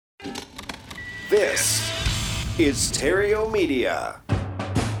This is Stereo Media.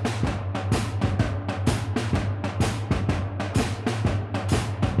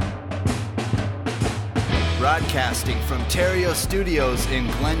 Broadcasting from Terrio Studios in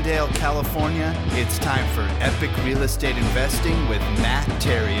Glendale, California, it's time for Epic Real Estate Investing with Matt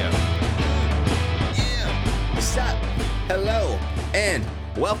Terrio. Yeah, what's up? Hello, and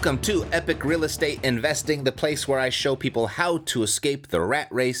welcome to Epic Real Estate Investing, the place where I show people how to escape the rat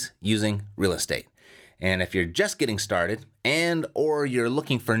race using real estate. And if you're just getting started and or you're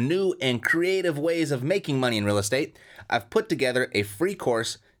looking for new and creative ways of making money in real estate, I've put together a free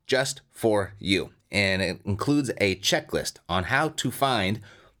course just for you. And it includes a checklist on how to find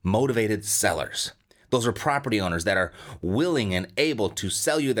motivated sellers. Those are property owners that are willing and able to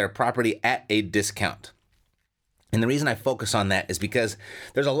sell you their property at a discount. And the reason I focus on that is because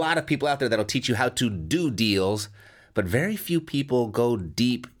there's a lot of people out there that'll teach you how to do deals, but very few people go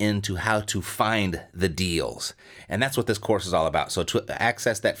deep into how to find the deals. And that's what this course is all about. So to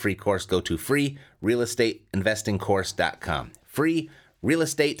access that free course, go to freerealestateinvestingcourse.com.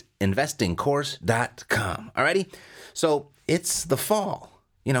 freerealestateinvestingcourse.com. Alrighty? So it's the fall.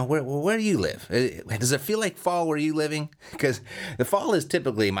 You know, where do you live? Does it feel like fall where you living? Because the fall is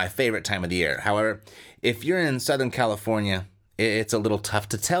typically my favorite time of the year. However, if you're in Southern California, it's a little tough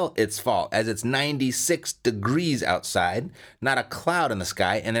to tell it's fall, as it's 96 degrees outside, not a cloud in the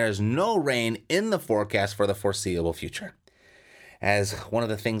sky, and there is no rain in the forecast for the foreseeable future. As one of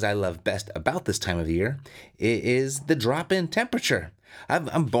the things I love best about this time of the year is the drop in temperature.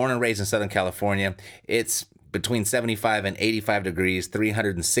 I'm born and raised in Southern California. It's between 75 and 85 degrees,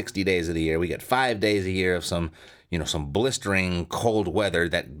 360 days of the year. We get 5 days a year of some blistering cold weather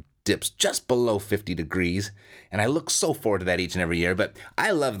that dips just below 50 degrees. And I look so forward to that each and every year. But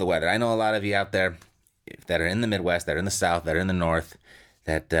I love the weather. I know a lot of you out there that are in the Midwest, that are in the South, that are in the North,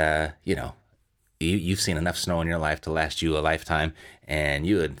 that, you've seen enough snow in your life to last you a lifetime. And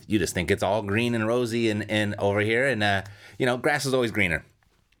you just think it's all green and rosy and over here. And, grass is always greener.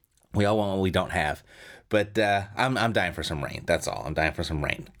 We all want what we don't have. But I'm dying for some rain. That's all. I'm dying for some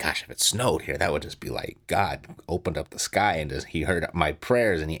rain. Gosh, if it snowed here, that would just be like God opened up the sky and he heard my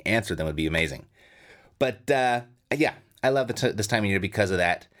prayers and he answered them. It would be amazing. But yeah, I love this time of year because of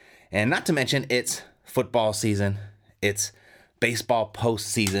that. And not to mention, it's football season. It's baseball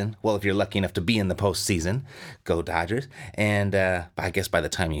postseason. Well, if you're lucky enough to be in the postseason, go Dodgers. And I guess by the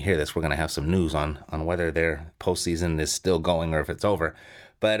time you hear this, we're going to have some news on whether their postseason is still going or if it's over.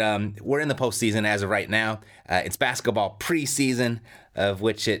 But we're in the postseason as of right now. It's basketball preseason, of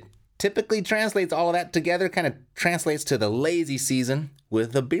which it typically translates all of that together, kind of translates to the lazy season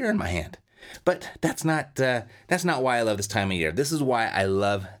with a beer in my hand. But that's not why I love this time of year. This is why I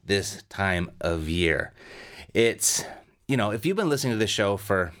love this time of year. It's, if you've been listening to this show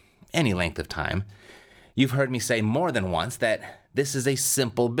for any length of time, you've heard me say more than once that this is a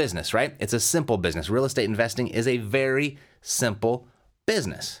simple business, right? It's a simple business. Real estate investing is a very simple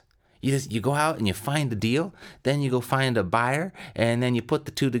business. You go out and you find a deal, then you go find a buyer, and then you put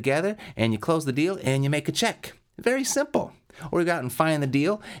the two together and you close the deal and you make a check. Very simple. Or you go out and find the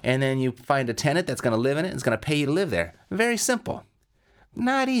deal and then you find a tenant that's going to live in it and it's going to pay you to live there. Very simple.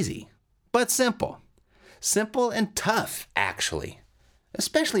 Not easy, but simple. Simple and tough, actually.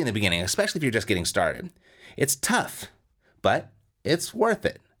 Especially in the beginning, especially if you're just getting started. It's tough, but it's worth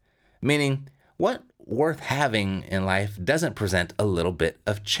it. Meaning, what worth having in life doesn't present a little bit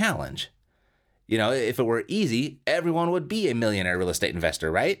of challenge. If it were easy, everyone would be a millionaire real estate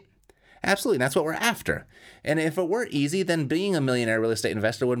investor, right? Absolutely, that's what we're after. And if it were easy, then being a millionaire real estate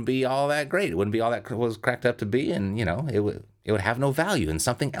investor wouldn't be all that great. It wouldn't be all that was cracked up to be, and it would have no value, and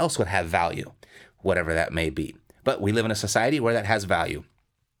something else would have value, whatever that may be. But we live in a society where that has value.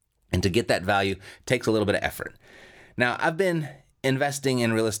 And to get that value takes a little bit of effort. Now, I've been investing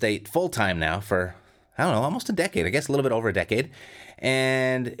in real estate full-time now for, almost a decade, I guess a little bit over a decade.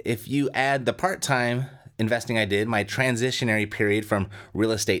 And if you add the part-time investing I did, my transitionary period from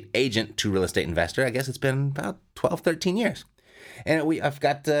real estate agent to real estate investor, I guess it's been about 12, 13 years. And I've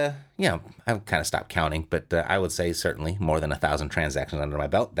got, I've kind of stopped counting, but I would say certainly more than 1,000 transactions under my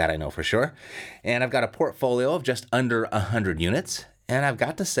belt. That I know for sure. And I've got a portfolio of just under 100 units. And I've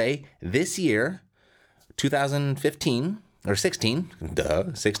got to say, this year, 2015 or 16,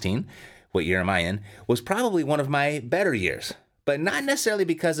 16, what year am I in, was probably one of my better years. But not necessarily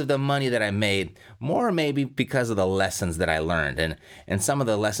because of the money that I made, more maybe because of the lessons that I learned and some of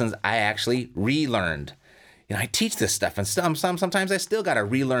the lessons I actually relearned. I teach this stuff, and sometimes I still got to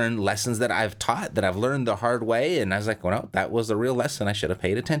relearn lessons that I've taught, that I've learned the hard way. And I was like, well, no, that was a real lesson. I should have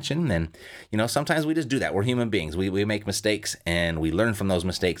paid attention. And, sometimes we just do that. We're human beings. We make mistakes, and we learn from those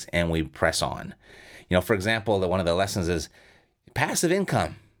mistakes, and we press on. For example, one of the lessons is passive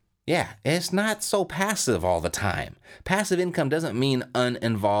income. Yeah, it's not so passive all the time. Passive income doesn't mean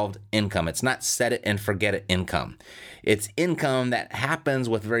uninvolved income. It's not set it and forget it income. It's income that happens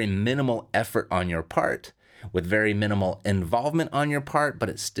with very minimal effort on your part, with very minimal involvement on your part, but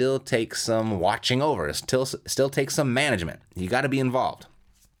it still takes some watching over. It still takes some management. You got to be involved.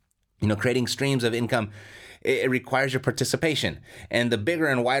 Creating streams of income, it requires your participation. And the bigger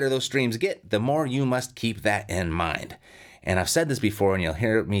and wider those streams get, the more you must keep that in mind. And I've said this before, and you'll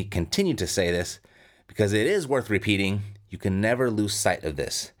hear me continue to say this because it is worth repeating. You can never lose sight of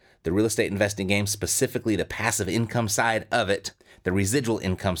this. The real estate investing game, specifically the passive income side of it, the residual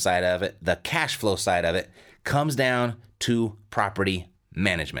income side of it, the cash flow side of it, comes down to property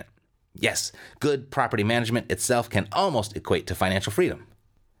management. Yes, good property management itself can almost equate to financial freedom.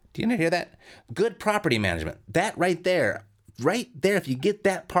 Do you hear that? Good property management. That right there, if you get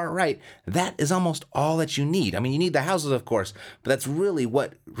that part right, that is almost all that you need. I mean, you need the houses, of course, but that's really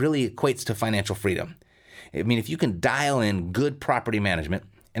what really equates to financial freedom. I mean, if you can dial in good property management,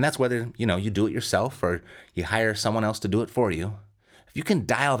 and that's whether, you do it yourself or you hire someone else to do it for you. If you can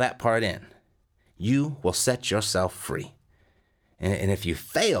dial that part in, you will set yourself free. And if you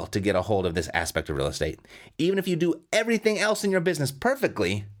fail to get a hold of this aspect of real estate, even if you do everything else in your business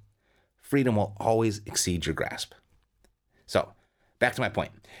perfectly, freedom will always exceed your grasp. So, back to my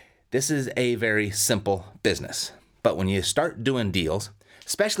point. This is a very simple business. But when you start doing deals,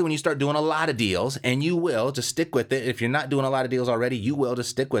 especially when you start doing a lot of deals, and you will, just stick with it. If you're not doing a lot of deals already, you will, just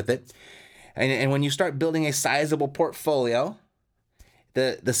stick with it. And when you start building a sizable portfolio,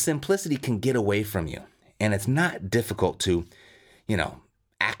 the simplicity can get away from you. And it's not difficult to,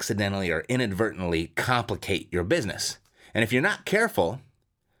 accidentally or inadvertently complicate your business. And if you're not careful,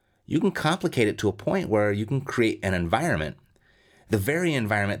 you can complicate it to a point where you can create an environment, the very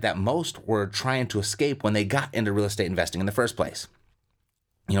environment that most were trying to escape when they got into real estate investing in the first place.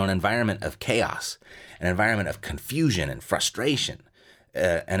 An environment of chaos, an environment of confusion and frustration,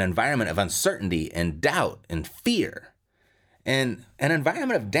 an environment of uncertainty and doubt and fear, and an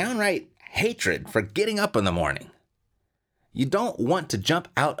environment of downright hatred for getting up in the morning. You don't want to jump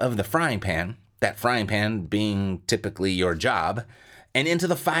out of the frying pan, that frying pan being typically your job, and into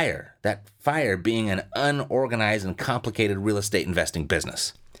the fire, that fire being an unorganized and complicated real estate investing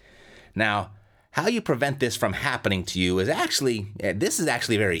business. Now, how you prevent this from happening to you is actually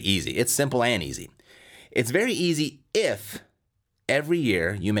very easy. It's simple and easy. It's very easy if every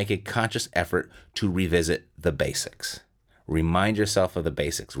year you make a conscious effort to revisit the basics. Remind yourself of the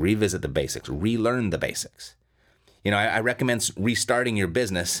basics, revisit the basics, relearn the basics. I recommend restarting your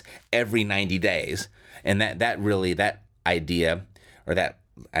business every 90 days. And that idea, or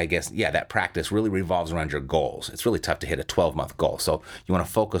that practice really revolves around your goals. It's really tough to hit a 12-month goal. So you want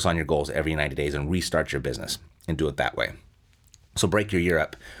to focus on your goals every 90 days and restart your business and do it that way. So break your year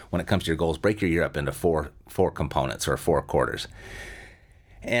up. When it comes to your goals, break your year up into four components or 4 quarters.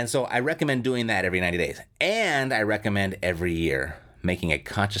 And so I recommend doing that every 90 days. And I recommend every year making a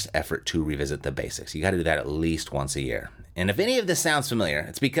conscious effort to revisit the basics. You got to do that at least once a year. And if any of this sounds familiar,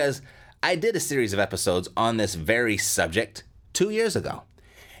 it's because I did a series of episodes on this very subject 2 years ago.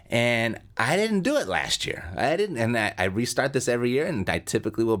 And I didn't do it last year. I restart this every year, and I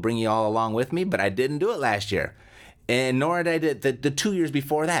typically will bring you all along with me, but I didn't do it last year. And nor did I do the 2 years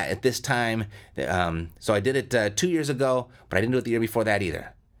before that at this time. So I did it 2 years ago, but I didn't do it the year before that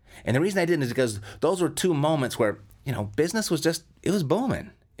either. And the reason I didn't is because those were 2 moments where, business was it was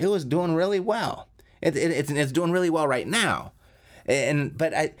booming. It was doing really well. It's doing really well right now.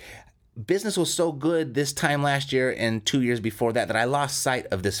 But business was so good this time last year and 2 years before that I lost sight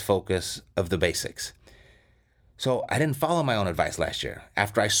of this focus of the basics. So I didn't follow my own advice last year,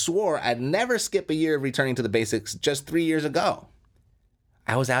 after I swore I'd never skip a year of returning to the basics just 3 years ago.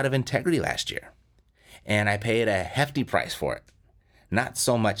 I was out of integrity last year, and I paid a hefty price for it. Not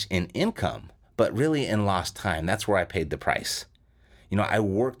so much in income, but really in lost time. That's where I paid the price. I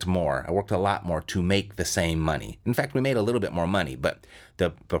worked a lot more to make the same money. In fact, we made a little bit more money, but the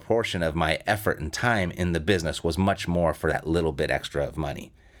proportion of my effort and time in the business was much more for that little bit extra of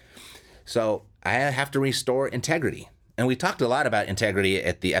money. So I have to restore integrity. And we talked a lot about integrity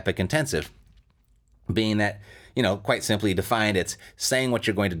at the Epic Intensive, being that, quite simply defined, it's saying what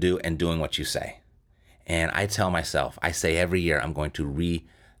you're going to do and doing what you say. And I tell myself, I say every year, I'm going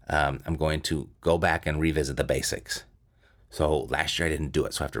to go back and revisit the basics. So last year I didn't do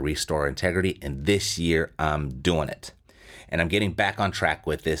it, so I have to restore integrity, and this year I'm doing it. And I'm getting back on track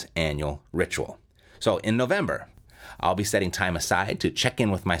with this annual ritual. So in November, I'll be setting time aside to check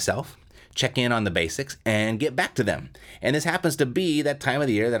in with myself, check in on the basics, and get back to them. And this happens to be that time of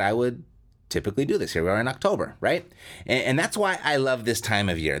the year that I would typically do this. Here we are in October, right? And that's why I love this time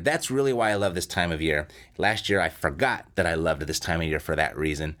of year. That's really why I love this time of year. Last year, I forgot that I loved this time of year for that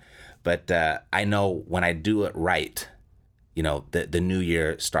reason. But I know when I do it right, the new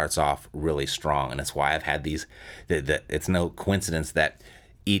year starts off really strong. And that's why I've had these, it's no coincidence that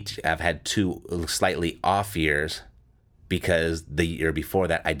I've had 2 slightly off years, because the year before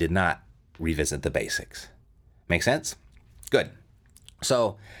that, I did not revisit the basics. Make sense? Good.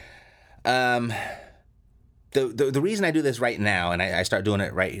 So, the reason I do this right now, and I start doing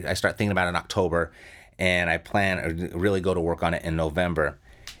it right, I start thinking about it in October, and I plan to really go to work on it in November,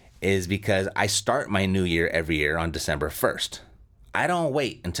 is because I start my new year every year on December 1st. I don't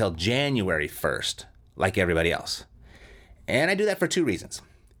wait until January 1st like everybody else. And I do that for 2 reasons.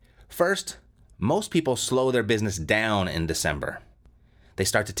 First, most people slow their business down in December. They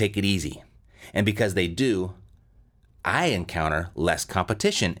start to take it easy. And because they do, I encounter less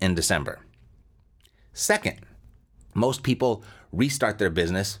competition in December. Second, most people restart their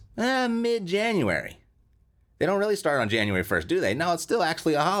business mid-January. They don't really start on January 1st, do they? No, it's still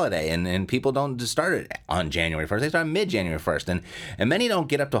actually a holiday, and people don't just start it on January 1st. They start mid-January 1st, and many don't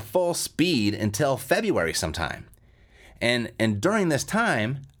get up to full speed until February sometime. And during this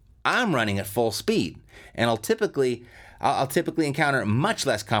time, I'm running at full speed, and I'll typically encounter much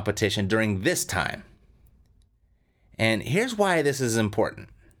less competition during this time. And here's why this is important.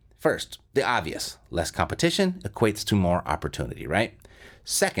 First, the obvious. Less competition equates to more opportunity, right?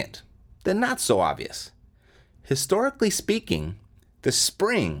 Second, the not so obvious. Historically speaking, the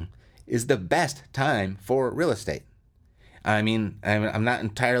spring is the best time for real estate. I mean, I'm not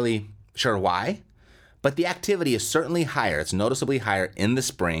entirely sure why, but the activity is certainly higher. It's noticeably higher in the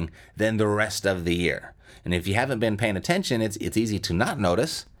spring than the rest of the year. And if you haven't been paying attention, it's easy to not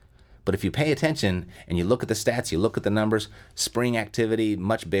notice. But if you pay attention and you look at the stats, you look at the numbers, spring activity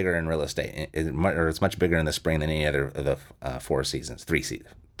much bigger in real estate, or it's much bigger in the spring than any other of the 4 seasons,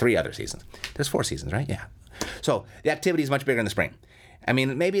 3 other seasons. There's 4 seasons, right? Yeah. So the activity is much bigger in the spring. I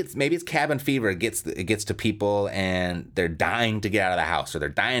mean, maybe it's cabin fever. It gets to people, and they're dying to get out of the house, or they're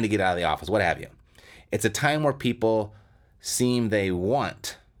dying to get out of the office, what have you. It's a time where people seem they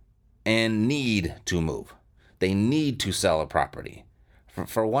want and need to move. They need to sell a property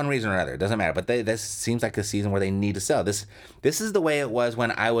for one reason or another. It doesn't matter. But this seems like a season where they need to sell. This is the way it was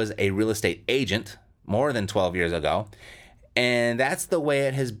when I was a real estate agent more than 12 years ago. And that's the way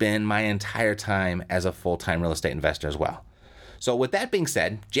it has been my entire time as a full-time real estate investor as well. So with that being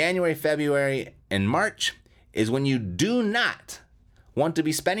said, January, February, and March is when you do not want to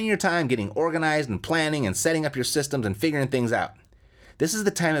be spending your time getting organized and planning and setting up your systems and figuring things out. This is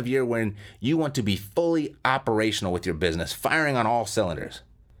the time of year when you want to be fully operational with your business, firing on all cylinders.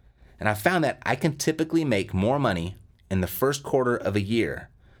 And I've found that I can typically make more money in the first quarter of a year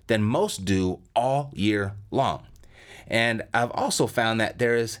than most do all year long. And I've also found that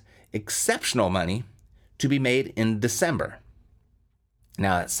there is exceptional money to be made in December.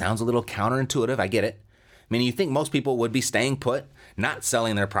 Now, it sounds a little counterintuitive, I get it. I mean, you think most people would be staying put, not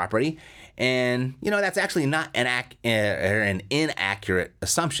selling their property, and that's actually not an inaccurate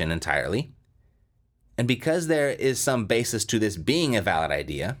assumption entirely. And because there is some basis to this being a valid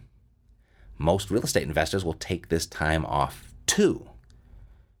idea, most real estate investors will take this time off too.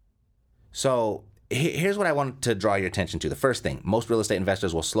 So here's what I want to draw your attention to. The first thing, most real estate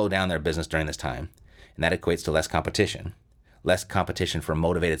investors will slow down their business during this time, and that equates to less competition for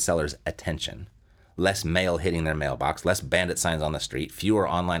motivated sellers' attention, less mail hitting their mailbox, less bandit signs on the street, fewer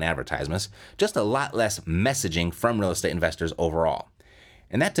online advertisements, just a lot less messaging from real estate investors overall.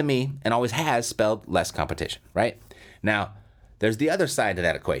 And that to me, and always has, spelled less competition, right? Now, there's the other side to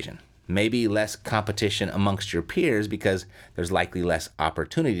that equation. Maybe less competition amongst your peers because there's likely less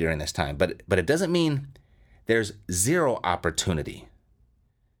opportunity during this time. But it doesn't mean there's zero opportunity.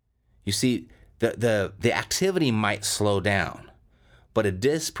 You see, the activity might slow down, but a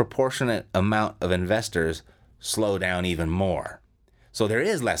disproportionate amount of investors slow down even more. So there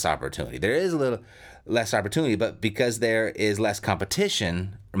is less opportunity. There is a little less opportunity, but because there is less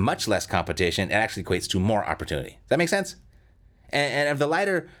competition, much less competition, it actually equates to more opportunity. Does that make sense? And of the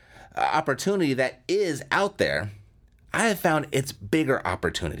lighter opportunity that is out there, I have found it's bigger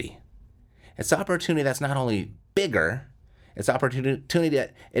opportunity. It's opportunity that's not only bigger, it's opportunity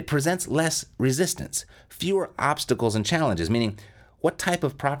that it presents less resistance, fewer obstacles and challenges, meaning what type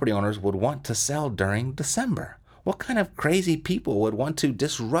of property owners would want to sell during December? What kind of crazy people would want to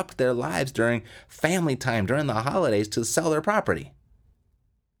disrupt their lives during family time, during the holidays, to sell their property?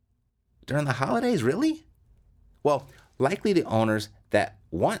 During the holidays, really? Well, likely the owners that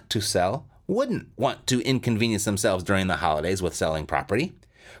want to sell wouldn't want to inconvenience themselves during the holidays with selling property,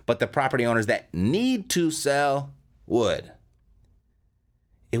 but the property owners that need to sell would.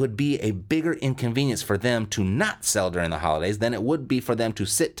 It would be a bigger inconvenience for them to not sell during the holidays than it would be for them to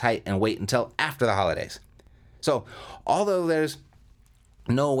sit tight and wait until after the holidays. So, although there's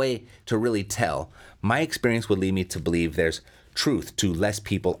no way to really tell, my experience would lead me to believe there's truth to less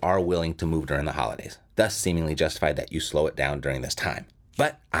people are willing to move during the holidays, thus seemingly justify that you slow it down during this time.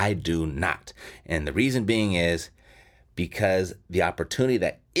 But I do not. And the reason being is because the opportunity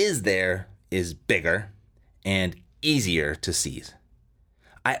that is there is bigger and easier to seize.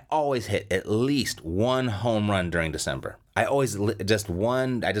 I always hit at least one home run during December. I just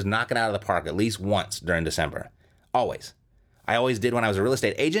knock it out of the park at least once during December. Always. I always did when I was a real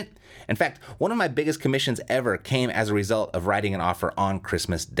estate agent. In fact, one of my biggest commissions ever came as a result of writing an offer on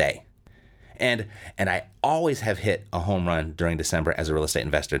Christmas Day. And I always have hit a home run during December as a real estate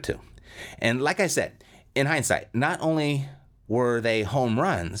investor too. And like I said, in hindsight, not only were they home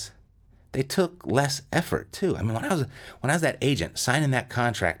runs, they took less effort too. I mean, when I was that agent signing that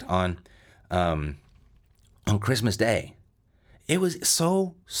contract on Christmas Day, it was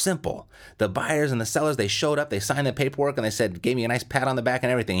so simple. The buyers and the sellers, they showed up, they signed the paperwork, and they said, gave me a nice pat on the back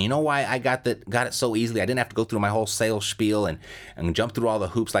and everything. You know why I got it so easily? I didn't have to go through my whole sales spiel and jump through all the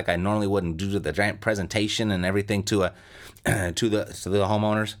hoops like I normally would and do the giant presentation and everything to the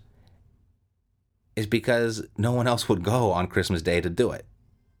homeowners. Is because no one else would go on Christmas Day to do it.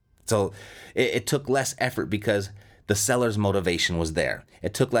 So it took less effort because the seller's motivation was there.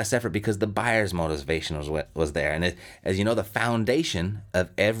 It took less effort because the buyer's motivation was there. And as you know, the foundation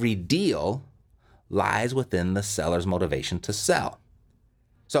of every deal lies within the seller's motivation to sell.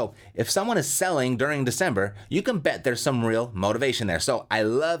 So if someone is selling during December, you can bet there's some real motivation there. So I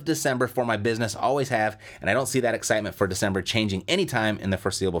love December for my business, always have, and I don't see that excitement for December changing anytime in the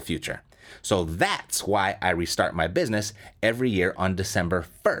foreseeable future. So that's why I restart my business every year on December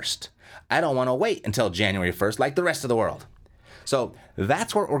 1st. I don't want to wait until January 1st like the rest of the world. So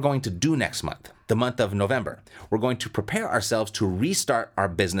that's what we're going to do next month, the month of November. We're going to prepare ourselves to restart our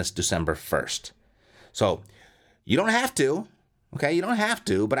business December 1st. So you don't have to, okay? You don't have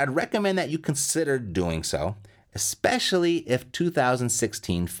to, but I'd recommend that you consider doing so, especially if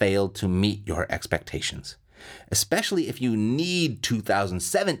 2016 failed to meet your expectations, especially if you need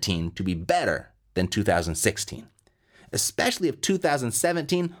 2017 to be better than 2016. Especially if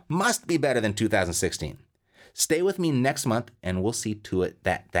 2017 must be better than 2016. Stay with me next month and we'll see to it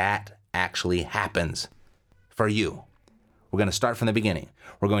that actually happens for you. We're going to start from the beginning.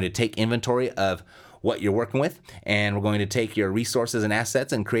 We're going to take inventory of what you're working with, and we're going to take your resources and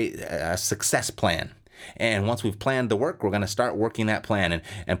assets and create a success plan. And once we've planned the work, we're going to start working that plan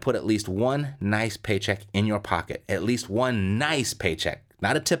and put at least one nice paycheck in your pocket. At least one nice paycheck.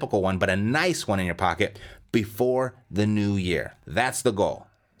 Not a typical one, but a nice one in your pocket before the new year. That's the goal.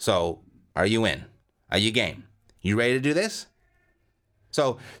 So, are you in? Are you game? You ready to do this?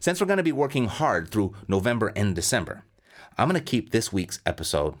 So, since we're going to be working hard through November and December, I'm going to keep this week's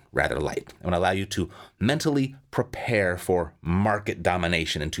episode rather light. I'm going to allow you to mentally prepare for market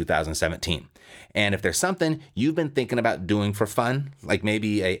domination in 2017. And if there's something you've been thinking about doing for fun, like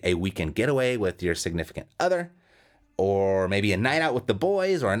maybe a weekend getaway with your significant other, or maybe a night out with the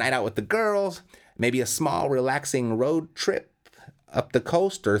boys or a night out with the girls, maybe a small relaxing road trip up the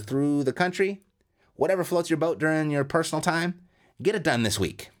coast or through the country, whatever floats your boat during your personal time, get it done this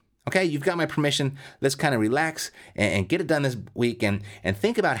week. Okay, you've got my permission. Let's kind of relax and get it done this week and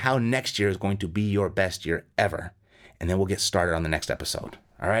think about how next year is going to be your best year ever. And then we'll get started on the next episode.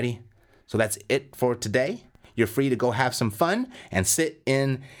 Alrighty? So that's it for today. You're free to go have some fun and sit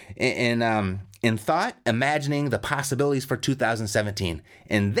in thought, imagining the possibilities for 2017.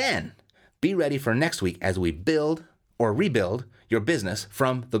 And then be ready for next week as we build or rebuild your business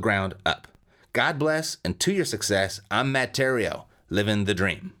from the ground up. God bless, and to your success, I'm Matt Theriault, living the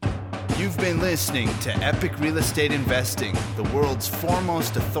dream. You've been listening to Epic Real Estate Investing, the world's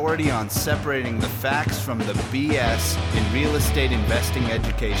foremost authority on separating the facts from the BS in real estate investing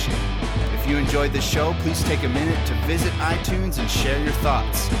education. If you enjoyed the show, please take a minute to visit iTunes and share your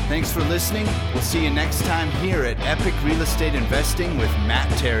thoughts. Thanks for listening. We'll see you next time here at Epic Real Estate Investing with Matt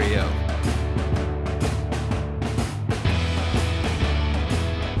Theriault.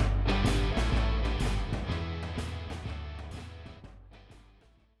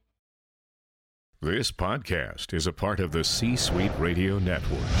 This podcast is a part of the C-Suite Radio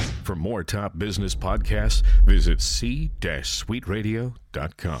Network. For more top business podcasts, visit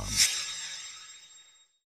c-suiteradio.com.